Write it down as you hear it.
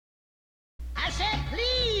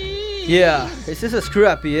Yeah, ese es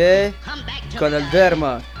Scrappy, con el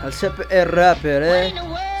Derma, el Cpe Rapper,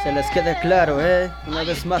 se les quede claro, una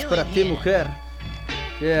vez más para ti, mujer.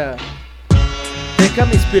 Yeah.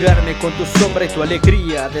 Déjame inspirarme con tu sombra y tu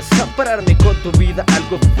alegría, desampararme con tu vida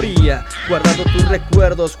algo fría, guardando tus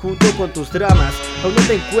recuerdos junto con tus dramas. Aún no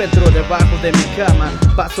te encuentro debajo de mi cama,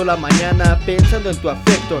 paso la mañana pensando en tu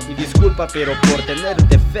afecto. Y disculpa pero por tener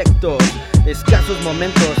defectos, escasos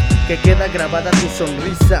momentos que queda grabada tu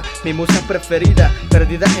sonrisa. Mi musa preferida,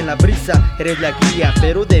 perdida en la brisa, eres la guía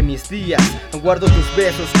pero de mis días. Guardo tus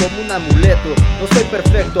besos como un amuleto, no soy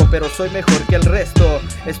perfecto pero soy mejor que el resto.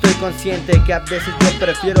 Estoy consciente que a veces yo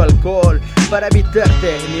prefiero alcohol para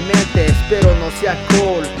evitarte en mi mente, espero no sea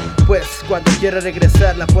alcohol. Pues cuando quieras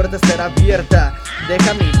regresar la puerta estará abierta.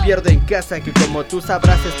 Déjame y pierdo en casa que como tú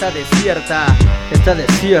sabrás está desierta. Está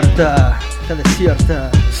desierta, está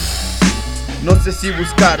desierta. No sé si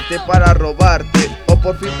buscarte para robarte o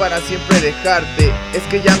por fin para siempre dejarte. Es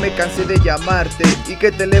que ya me cansé de llamarte y que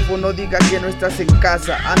el teléfono diga que no estás en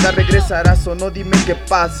casa. Anda, regresarás o no, dime qué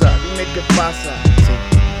pasa, dime qué pasa.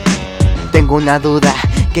 Sí. Tengo una duda,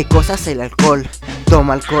 ¿qué cosa es el alcohol?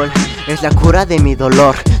 Toma alcohol, es la cura de mi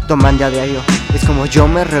dolor. Tomando a diario, es como yo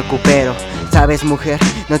me recupero. Sabes, mujer,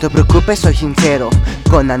 no te preocupes, soy sincero.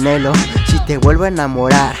 Con anhelo, si te vuelvo a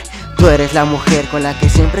enamorar. Tú eres la mujer con la que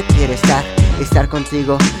siempre quiero estar. Estar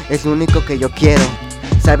contigo es lo único que yo quiero.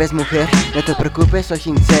 Sabes, mujer, no te preocupes, soy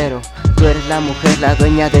sincero. Tú eres la mujer, la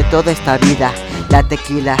dueña de toda esta vida. La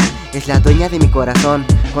tequila es la dueña de mi corazón.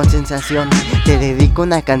 Con sensación, te dedico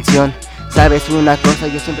una canción. Sabes una cosa,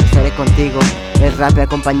 yo siempre estaré contigo. El rap me ha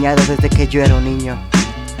acompañado desde que yo era un niño.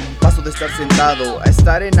 Paso de estar sentado a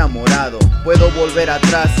estar enamorado. Puedo volver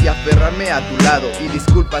atrás y aferrarme a tu lado. Y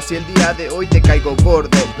disculpa si el día de hoy te caigo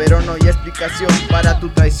gordo, pero no hay explicación para tu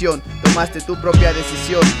traición. Tomaste tu propia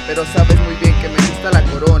decisión, pero sabes muy bien que me gusta la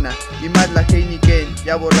corona y más la Heineken.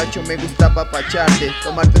 Ya borracho me gusta apapacharte,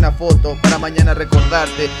 tomarte una foto para mañana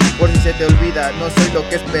recordarte. Por si se te olvida, no soy lo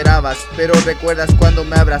que esperabas, pero recuerdas cuando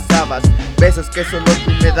me abrazabas, besos que solo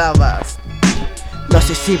tú me dabas. No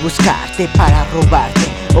sé si buscarte para robarte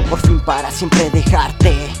o por fin para siempre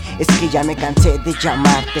dejarte. Es que ya me cansé de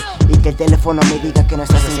llamarte y que el teléfono me diga que no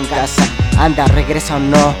estás en casa. Anda, regresa o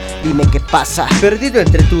no, dime qué pasa. Perdido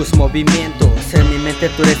entre tus movimientos, en mi mente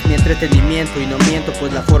tú eres mi entretenimiento. Y no miento,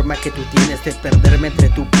 pues la forma que tú tienes de perderme entre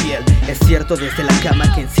tu piel. Es cierto, desde la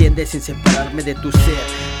cama que enciendes sin separarme de tu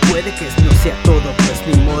ser. Puede que no sea todo, pues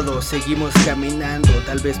ni modo, seguimos caminando.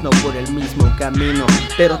 Tal vez no por el mismo camino,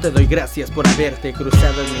 pero te doy gracias por haberte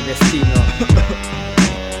cruzado en mi destino.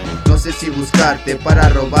 No sé si buscarte para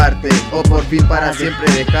robarte o por fin para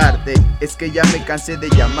siempre dejarte. Es que ya me cansé de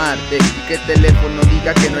llamarte y que el teléfono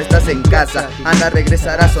diga que no estás en casa. Anda,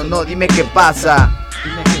 regresarás o no, dime qué pasa.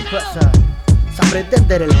 Dime qué pasa. Sabré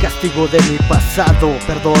entender el castigo de mi pasado.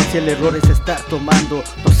 Perdón si el error es estar tomando.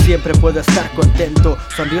 No siempre puedo estar contento.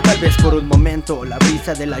 Sonrío tal vez por un momento. La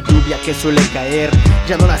brisa de la lluvia que suele caer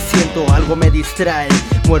ya no la siento, algo me distrae.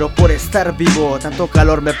 Muero por estar vivo, tanto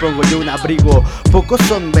calor me pongo yo un abrigo. Pocos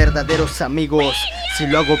son verdaderos amigos. Si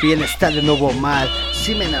lo hago bien está de nuevo mal.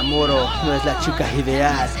 Si me enamoro no es la chica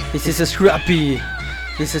ideal. This is Scrappy,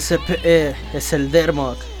 this is Cpe, es el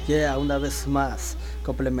Dermot. Yeah, una vez más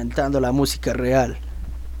complementando la música real.